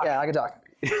can talk. Yeah, I can talk.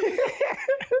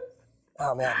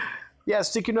 Oh man. Yeah,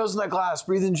 stick your nose in that glass,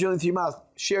 breathe in gently through your mouth.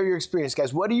 Share your experience,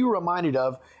 guys. What are you reminded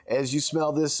of as you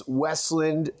smell this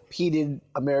Westland peated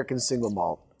American single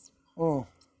malt? Wow.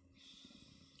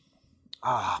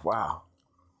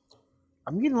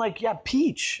 I'm getting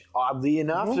peach, oddly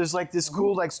enough. There's like this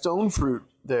cool stone fruit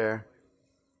there.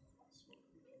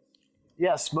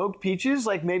 Yeah, smoked peaches.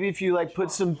 Like maybe if you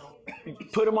put them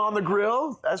on the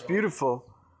grill, that's beautiful.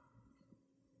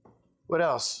 What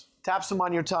else? Tap some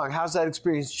on your tongue. How's that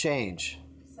experience change?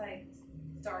 It's like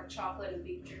dark chocolate and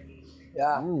beef jerky.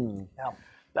 Yeah. Yeah.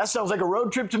 That sounds like a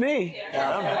road trip to me.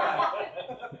 Yeah.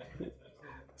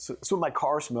 So that's what my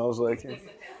car smells like.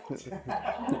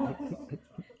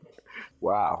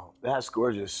 Wow, that's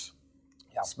gorgeous.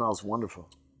 Yeah. It smells wonderful.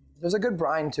 there's a good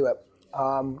brine to it.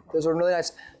 There's a really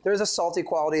nice, there's a salty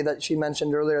quality that she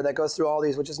mentioned earlier that goes through all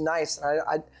these, which is nice. And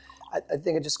I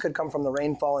think it just could come from the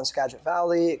rainfall in Skagit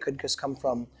Valley. It could just come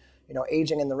from,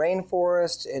 aging in the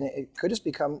rainforest, and it could just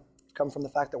come from the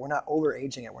fact that we're not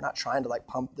over-aging it. We're not trying to like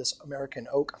pump this American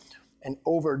oak and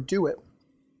overdo it.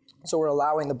 So we're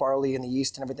allowing the barley and the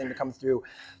yeast and everything to come through.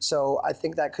 So I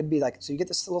think that could be like, so you get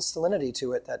this little salinity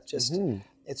to it that just,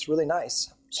 it's really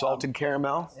nice. Salted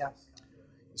caramel. Yeah.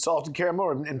 Salted caramel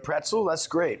and pretzel. That's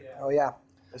great. Oh yeah.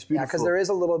 That's beautiful. Yeah, because there is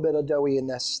a little bit of doughy in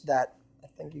this that I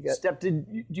think you get. Steph, do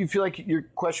you feel like your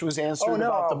question was answered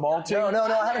about the malting? No,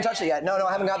 I haven't touched it yet. No,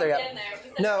 I haven't got there yet.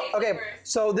 No, okay.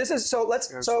 So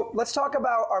let's talk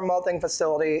about our malting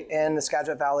facility in the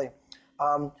Skagit Valley.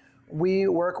 We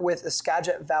work with the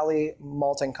Skagit Valley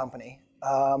Malting Company.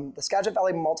 The Skagit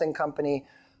Valley Malting Company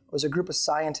was a group of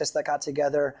scientists that got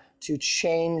together to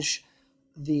change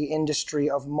the industry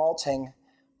of malting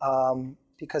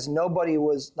because nobody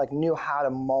knew how to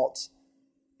malt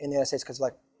in the United States because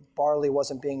barley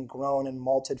wasn't being grown and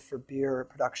malted for beer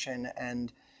production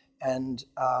and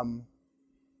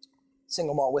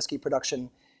single malt whiskey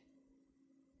production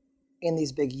in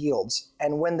these big yields.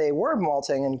 And when they were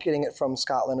malting and getting it from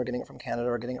Scotland or getting it from Canada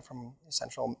or getting it from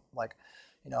central,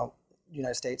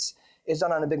 United States, it's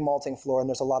done on a big malting floor and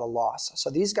there's a lot of loss.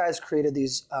 So these guys created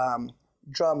these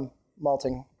drum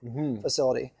malting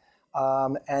facility.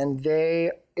 And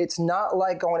it's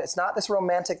not this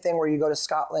romantic thing where you go to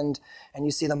Scotland and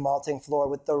you see the malting floor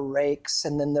with the rakes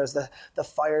and then there's the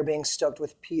fire being stoked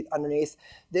with peat underneath.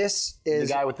 This is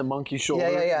the guy with the monkey shoulder.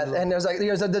 Yeah. And there's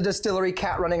the distillery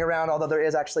cat running around, although there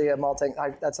is actually a malting,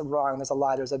 that's wrong, there's a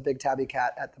lie. There's a big tabby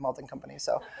cat at the malting company.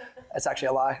 So it's actually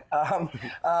a lie.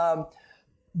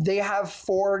 They have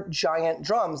 4 giant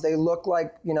drums. They look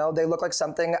like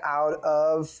something out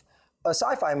of a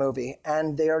sci-fi movie,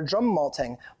 and they are drum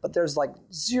malting, but there's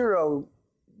zero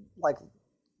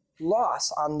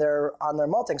loss on their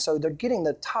malting. So they're getting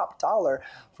the top dollar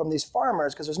from these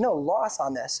farmers because there's no loss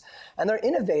on this. And they're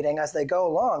innovating as they go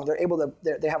along. They're able to,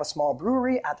 they have a small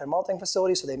brewery at their malting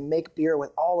facility, so they make beer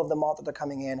with all of the malt that they're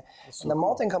coming in. And the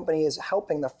malting company is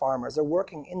helping the farmers. They're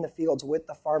working in the fields with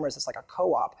the farmers. It's like a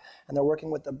co-op. And they're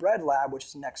working with the bread lab, which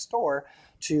is next door,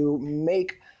 to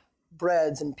make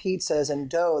breads and pizzas and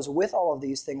doughs with all of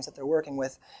these things that they're working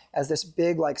with as this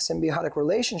big symbiotic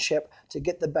relationship to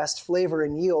get the best flavor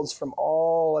and yields from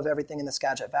all of everything in the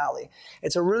Skagit Valley.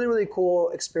 It's a really, really cool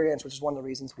experience, which is one of the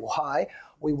reasons why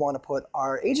we want to put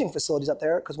our aging facilities up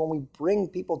there, because when we bring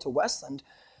people to Westland,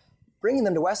 bringing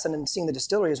them to Westland and seeing the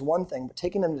distillery is one thing, but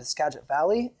taking them to the Skagit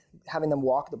Valley, having them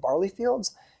walk the barley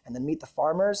fields and then meet the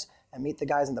farmers and meet the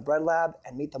guys in the bread lab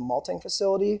and meet the malting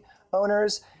facility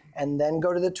owners and then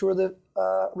go to the tour of the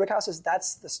rick houses.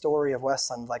 That's the story of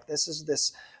Westland.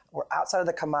 We're outside of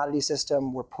the commodity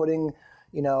system. We're putting,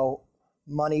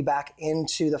 money back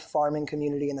into the farming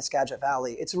community in the Skagit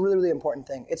Valley. It's a really, really important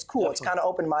thing. It's cool. Definitely. It's kind of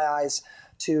opened my eyes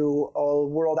to a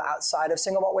world outside of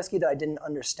single malt whiskey that I didn't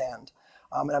understand.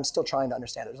 And I'm still trying to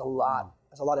understand it. There's a lot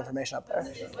of information up there.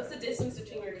 What's the distance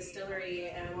between your distillery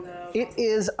and the... It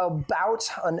is about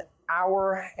an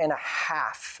hour and a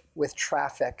half with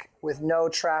traffic. With no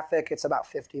traffic, it's about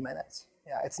 50 minutes.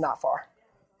 Yeah, it's not far.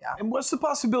 Yeah. And what's the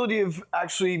possibility of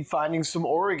actually finding some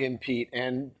Oregon peat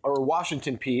or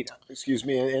Washington peat,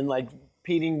 and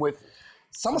peating with...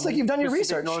 It's almost like you've done your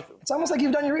research. It's almost like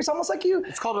you've done your research. Almost like you...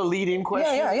 It's called a lead-in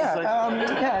question. Yeah.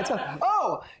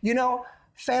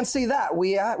 Fancy that.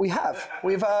 We've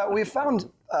found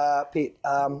peat.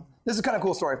 This is a kind of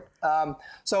cool story.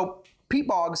 So peat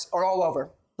bogs are all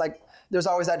over. There's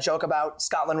always that joke about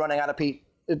Scotland running out of peat.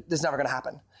 This is never going to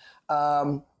happen.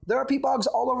 There are peat bogs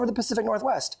all over the Pacific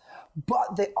Northwest,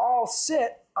 but they all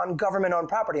sit on government-owned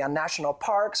property, on national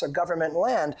parks or government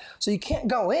land. So you can't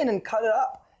go in and cut it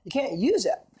up. You can't use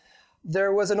it.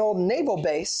 There was an old naval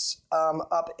base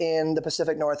up in the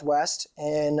Pacific Northwest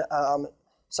in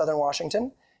southern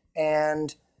Washington,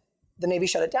 and the Navy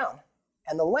shut it down.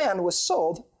 And the land was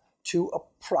sold to a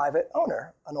private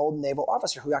owner, an old naval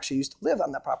officer who actually used to live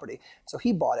on that property. So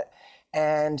he bought it.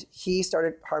 And he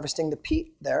started harvesting the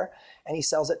peat there, and he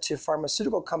sells it to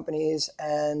pharmaceutical companies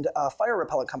and fire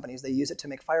repellent companies. They use it to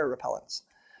make fire repellents.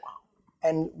 Wow.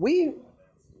 And we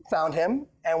found him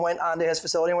and went onto his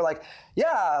facility and we're like,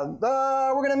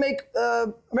 we're going to make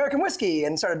American whiskey.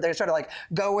 And they started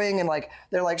going and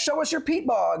they're like, show us your peat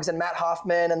bogs. And Matt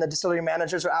Hoffman and the distillery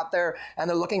managers are out there and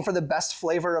they're looking for the best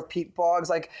flavor of peat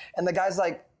bogs. And the guy's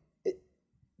like,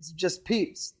 it's just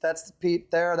peat. That's the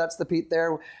peat there. That's the peat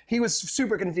there. He was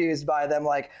super confused by them,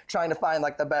 trying to find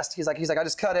the best. He's like, I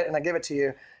just cut it and I give it to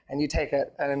you and you take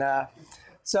it. And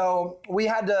So we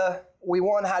had to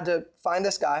found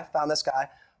this guy,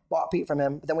 bought peat from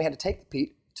him, but then we had to take the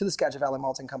peat to the Skagit Valley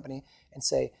Malting Company and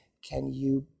say, can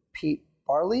you peat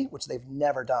barley, which they've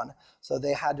never done. So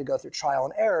they had to go through trial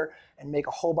and error and make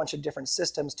a whole bunch of different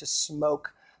systems to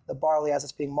smoke the barley as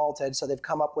it's being malted. So they've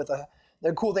come up with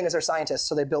the cool thing is they're scientists,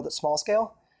 so they build it small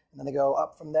scale, and then they go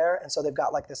up from there. And so they've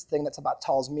got like this thing that's about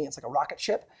tall as me. It's like a rocket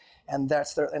ship, and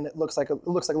it looks like a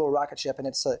little rocket ship, and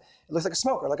it looks like a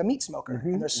smoker, like a meat smoker,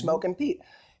 and they're smoking peat.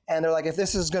 And they're like, if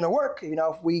this is going to work,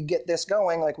 if we get this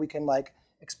going, like we can like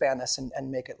expand this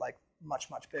and make it like much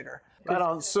bigger. Right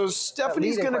on. So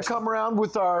Stephanie's going to come around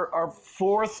with our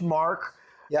fourth mark,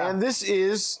 and this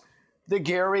is the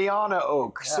Gariana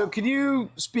oak. Yeah. So could you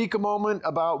speak a moment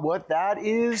about what that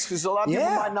is? Because a lot of people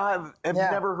might not have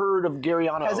never heard of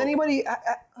Gariana oak. Has anybody,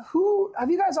 have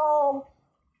you guys all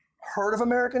heard of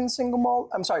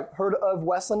heard of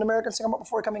Westland American Single Malt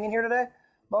before coming in here today?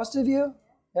 Most of you?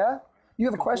 Yeah? You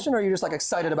have a question, or are you just like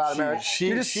excited about American?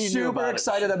 You're just super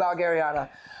excited about Gariana.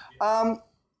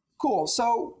 Cool.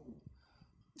 So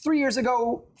 4 years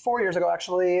ago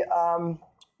actually,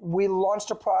 we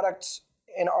launched a product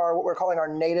in what we're calling our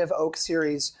native oak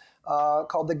series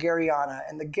called the Gariana.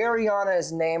 And the Gariana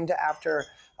is named after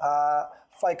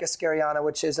Ficus gariana,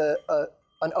 which is an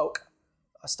oak,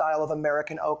 a style of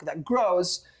American oak that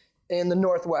grows in the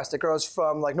Northwest. It grows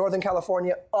from like Northern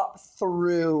California up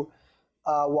through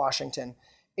Washington.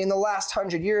 In the last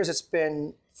 100 years, it's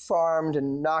been farmed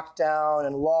and knocked down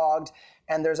and logged,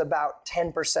 and there's about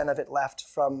 10% of it left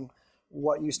from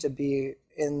what used to be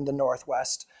in the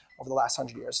Northwest over the last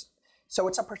 100 years. So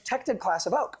it's a protected class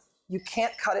of oak. You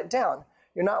can't cut it down.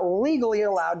 You're not legally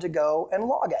allowed to go and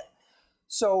log it.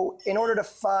 So in order to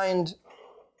find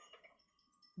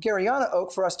Gariana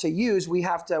oak for us to use, we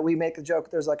make the joke,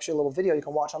 there's actually a little video you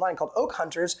can watch online called Oak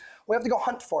Hunters. We have to go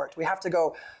hunt for it. We have to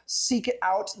go seek it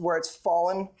out where it's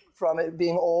fallen from it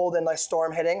being old and like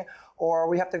storm hitting, or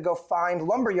we have to go find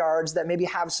lumber yards that maybe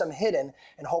have some hidden,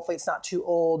 and hopefully it's not too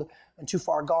old and too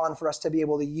far gone for us to be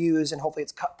able to use, and hopefully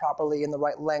it's cut properly in the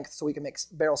right length so we can make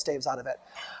barrel staves out of it.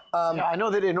 I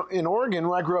know that in Oregon,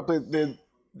 when I grew up, the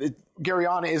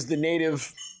Gariana is the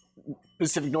native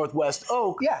Pacific Northwest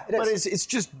oak. Yeah, it is. But it's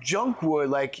just junk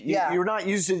wood. Like you're not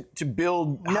using it to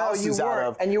build houses out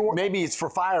of. And maybe it's for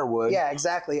firewood. Yeah,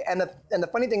 exactly. And the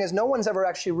funny thing is, no one's ever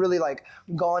actually really like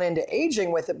gone into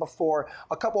aging with it before.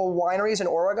 A couple of wineries in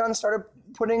Oregon started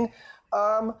putting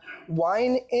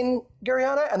wine in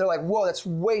Gariana, and they're like, whoa, that's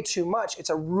way too much. It's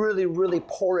a really, really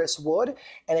porous wood,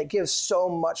 and it gives so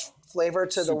much flavor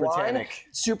to the wine.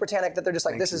 Super tannic that they're just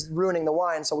like, this is ruining the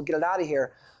wine, so we'll get it out of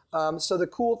here. So the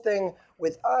cool thing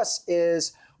with us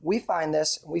is we find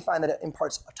that it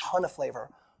imparts a ton of flavor,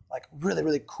 like really,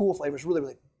 really cool flavors, really,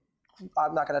 really,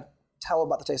 I'm not going to tell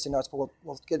about the tasting notes, but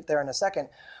we'll get there in a second.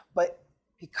 But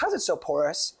because it's so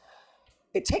porous,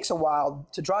 it takes a while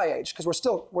to dry age because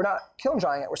we're not kiln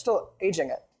drying it, we're still aging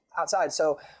it outside.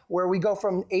 So where we go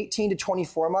from 18 to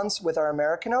 24 months with our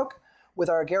American oak, with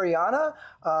our Gariana,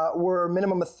 we're a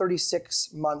minimum of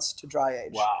 36 months to dry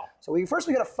age. Wow. So we got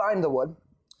to find the wood.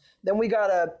 Then we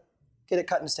gotta get it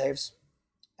cut in staves,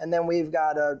 and then we've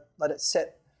gotta let it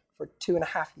sit for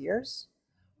 2.5 years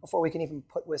before we can even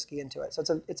put whiskey into it. So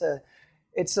it's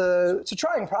a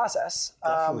trying process.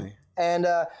 Definitely.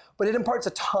 But it imparts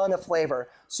a ton of flavor.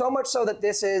 So much so that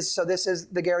this is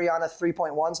the Gariana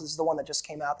 3.1. So this is the one that just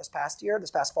came out this past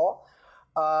fall.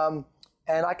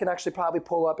 And I can actually probably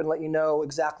pull up and let you know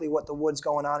exactly what the wood's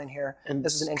going on in here. And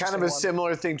this is an interesting kind of a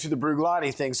similar thing to the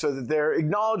Bruichladdich thing, so that they're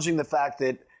acknowledging the fact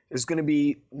that there's going to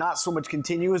be not so much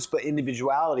continuous, but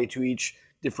individuality to each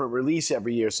different release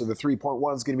every year. So the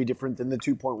 3.1 is going to be different than the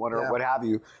 2.1 or what have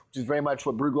you, which is very much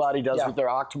what Bruichladdich does with their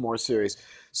Octomore series.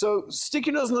 So stick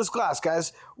your nose in this glass,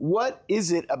 guys. What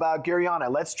is it about Gariana?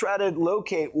 Let's try to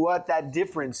locate what that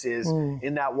difference is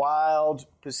in that wild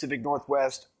Pacific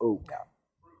Northwest oak. Yeah.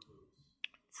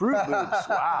 Fruit loops,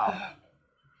 wow.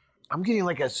 I'm getting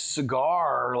like a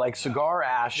cigar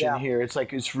ash in here. It's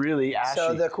like, it's really ashy.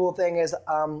 So the cool thing is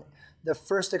the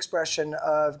first expression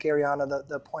of Gariana,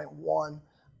 the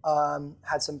 0.1,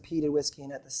 had some peated whiskey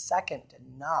in it. The second did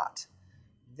not.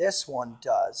 This one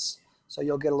does. So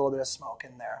you'll get a little bit of smoke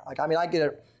in there. I get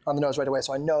it on the nose right away,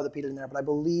 so I know the peated in there, but I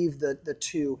believe that the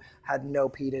two had no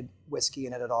peated whiskey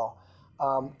in it at all,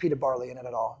 peated barley in it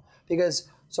at all.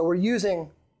 So we're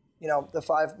using, the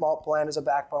 5 malt blend as a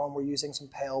backbone. We're using some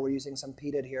pale. We're using some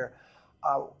peated here.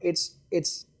 It's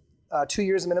 2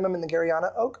 years minimum in the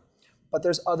Gariana oak, but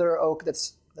there's other oak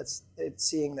that's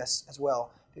seeing this as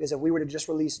well. Because if we were to just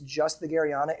release just the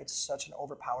Gariana, it's such an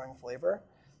overpowering flavor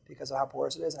because of how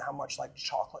porous it is and how much like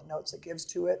chocolate notes it gives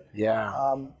to it.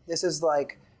 Yeah. This is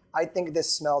like, I think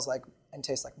this smells like and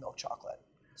tastes like milk chocolate.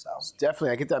 So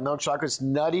Definitely, I get that milk chocolate. It's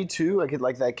nutty too. I get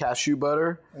like that cashew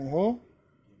butter. Ooh,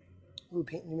 you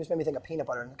just made me think of peanut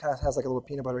butter. It kind of has like a little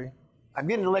peanut buttery. I'm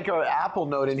getting like an apple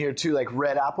note in here too, like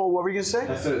red apple. What were you gonna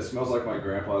I say? said it smells like my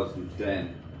grandpa's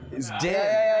den. It's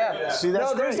dead. Yeah. See,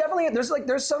 that's No, there's great. definitely,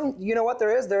 there's some, you know what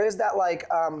there is? There is that like,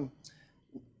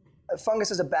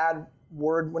 fungus is a bad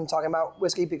word when talking about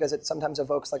whiskey because it sometimes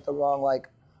evokes like the wrong like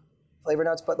flavor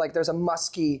notes, but like there's a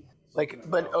musky. Like,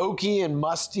 but oaky and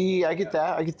musty. I get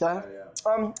that.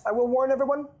 I will warn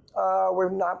everyone, we're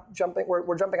not jumping,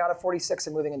 we're jumping out of 46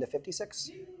 and moving into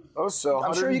 56. Oh, so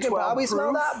I'm sure you can 112 probably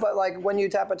smell proof? that, but like when you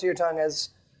tap it to your tongue as,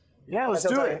 Yeah, let's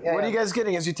That's do okay. it. Yeah, What are you yeah. guys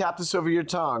getting as you tap this over your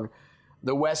tongue?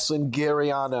 The Westland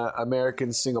Garyana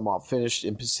American Single Malt, finished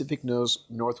in Pacific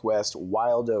Northwest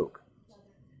Wild Oak.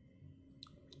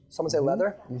 someone say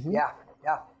leather? Yeah.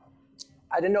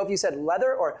 I didn't know if you said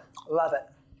leather or love it.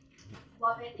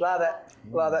 Love it.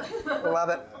 Love it. Love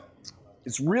it.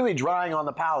 It's really drying on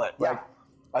the palate. Yeah. Like,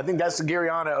 I think that's the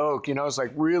Garyana oak. You know, it's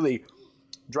like really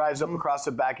drives Mm-hmm. up across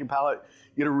the back of your palate.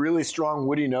 You get a really strong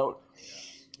woody note.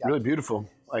 Really beautiful.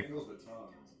 Like,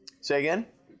 say again?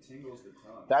 It tingles the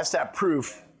tongue. That's that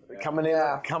proof coming in,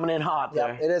 Yeah. coming in hot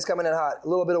there. Yeah, it is coming in hot. A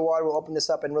little bit of water will open this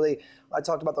up and really, I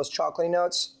talked about those chocolatey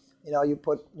notes. You know, you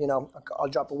put, I'll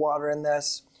drop the water in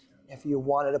this. If you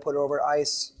wanted to put it over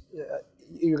ice,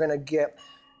 you're going to get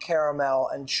caramel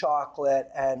and chocolate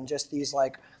and just these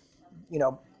like,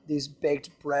 these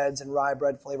baked breads and rye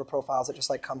bread flavor profiles that just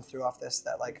like come through off this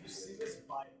that like,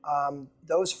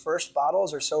 those first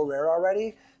bottles are so rare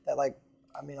already that like,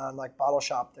 on like Bottle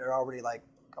Shop, they're already like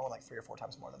going like 3 or 4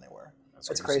 times more than they were.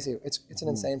 It's crazy. It's an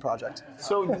insane project.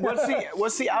 So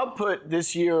what's the output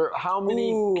this year? How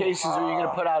many cases are you going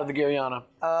to put out of the Garyana?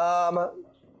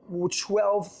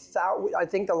 12,000. I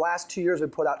think the last 2 years we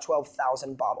put out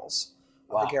 12,000 bottles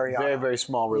of the Garyana. Very, very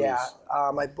small release. Yeah,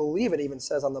 I believe it even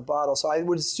says on the bottle. So I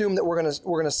would assume that we're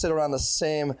gonna sit around the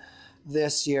same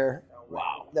this year.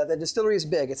 Wow. The distillery is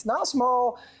big. It's not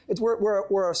small.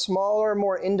 We're a smaller,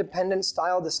 more independent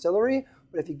style distillery.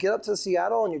 But if you get up to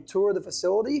Seattle and you tour the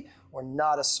facility, we're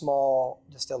not a small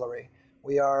distillery.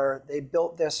 They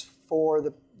built this for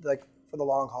the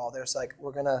long haul. There's like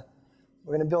we're gonna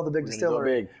build a big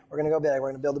distillery. We're gonna go big.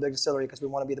 We're gonna build a big distillery because we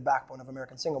want to be the backbone of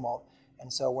American Single Malt.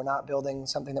 And so we're not building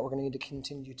something that we're gonna need to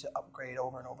continue to upgrade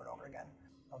over and over and over again.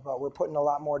 But we're putting a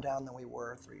lot more down than we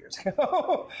were 3 years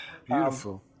ago.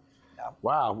 Beautiful.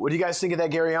 Wow. What do you guys think of that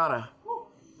Garyana?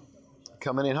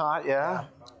 Coming in hot, yeah?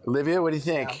 Olivia, what do you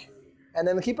think? And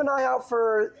then keep an eye out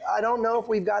for, I don't know if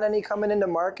we've got any coming into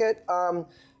market.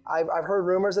 I've heard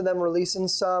rumors of them releasing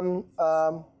some,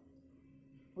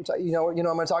 which you know what I'm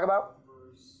going to talk about?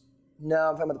 No,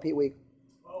 I'm talking about the Peat Week.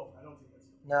 Oh, I don't think that's.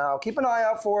 No, keep an eye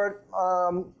out for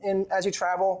it as you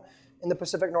travel in the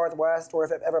Pacific Northwest, or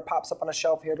if it ever pops up on a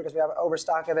shelf here because we have an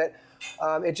overstock of it.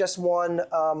 It just won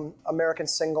American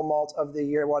Single Malt of the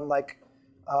Year, won like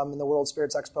in the World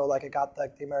Spirits Expo, like it got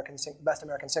like the best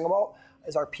American Single Malt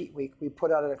is our Peat Week. We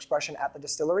put out an expression at the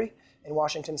distillery in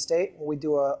Washington State. We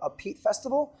do a peat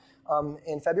festival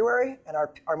in February, and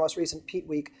our most recent Peat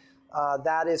Week,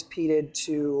 that is peated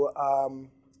to,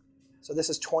 so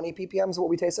this is 20 ppm, what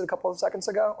we tasted a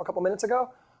couple minutes ago.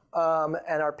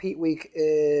 And our Peat Week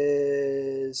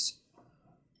is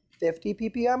 50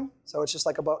 ppm, so it's just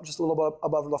like just a little bit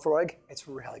above Lafroig. It's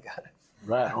really good.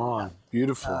 Right on.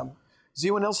 Beautiful. Does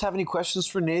anyone else have any questions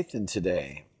for Nathan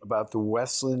today about the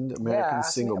Westland American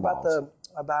ask me Single about Malt?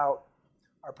 about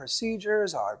our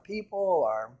procedures, our people,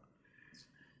 our.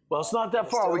 Well, it's not that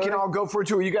far. We can all go for a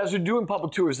tour. You guys are doing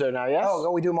public tours there now, yes?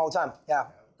 Oh, we do them all the time. Yeah,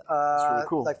 That's really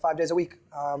cool. like 5 days a week.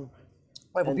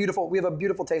 We have a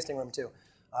beautiful tasting room too.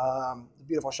 A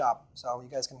beautiful shop, so you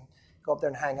guys can go up there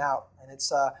and hang out. And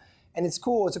it's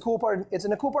cool. It's a cool part. It's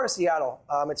in a cool part of Seattle.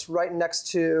 It's right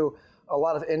next to a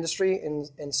lot of industry in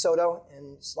SoDo,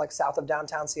 and it's like south of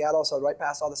downtown Seattle, so right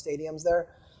past all the stadiums there.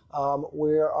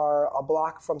 We are a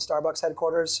block from Starbucks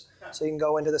headquarters, so you can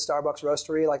go into the Starbucks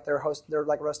roastery, like their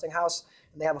like roasting house,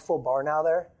 and they have a full bar now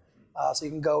there. So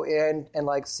you can go in and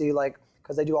like see like,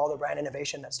 because they do all the brand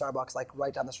innovation at Starbucks, like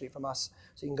right down the street from us.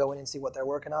 So you can go in and see what they're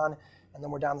working on. And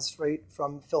then we're down the street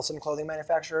from Filson Clothing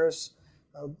Manufacturers,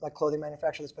 like clothing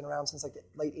manufacturer that's been around since like the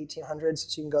late 1800s.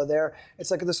 So you can go there.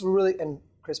 It's like this really, and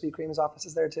Krispy Kreme's office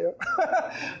is there too.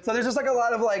 So there's just like a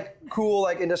lot of like cool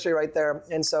like industry right there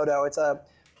in SoDo.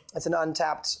 It's an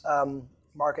untapped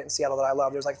market in Seattle that I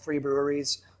love. There's like 3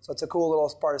 breweries. So it's a cool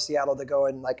little part of Seattle to go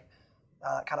and like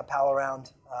kind of pal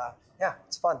around. Yeah,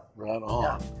 it's fun. Right on.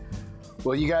 Yeah.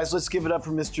 Well, you guys, let's give it up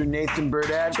for Mr. Nathan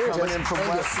Burdette Cheers, coming guys. in from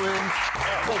Thank you. Westland.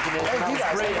 Thank you, Nathan. Thank you, That was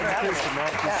guys. great Thank you for having invitation, me.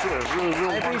 man. For Yeah. sure. Really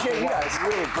I appreciate you guys.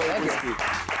 Really great Thank you. whiskey.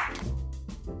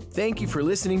 Thank you for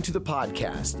listening to the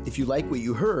podcast. If you like what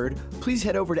you heard, please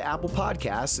head over to Apple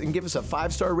Podcasts and give us a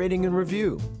 5-star rating and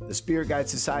review. The Spirit Guide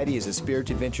Society is a Spirit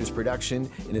Adventures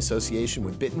production in association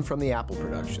with Bitten from the Apple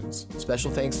Productions. Special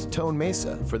thanks to Tone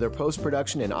Mesa for their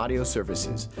post-production and audio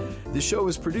services. The show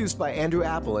is produced by Andrew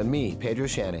Apple and me, Pedro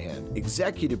Shanahan.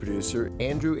 Executive producer,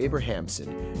 Andrew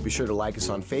Abrahamson. Be sure to like us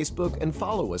on Facebook and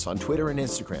follow us on Twitter and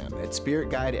Instagram at Spirit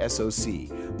Guide SOC.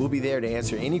 We'll be there to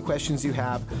answer any questions you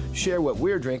have, share what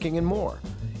we're drinking, and more.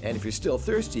 And if you're still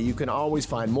thirsty, you can always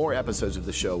find more episodes of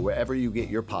the show wherever you get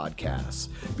your podcasts.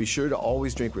 Be sure to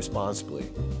always drink responsibly.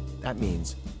 That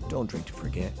means don't drink to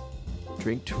forget,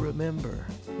 drink to remember.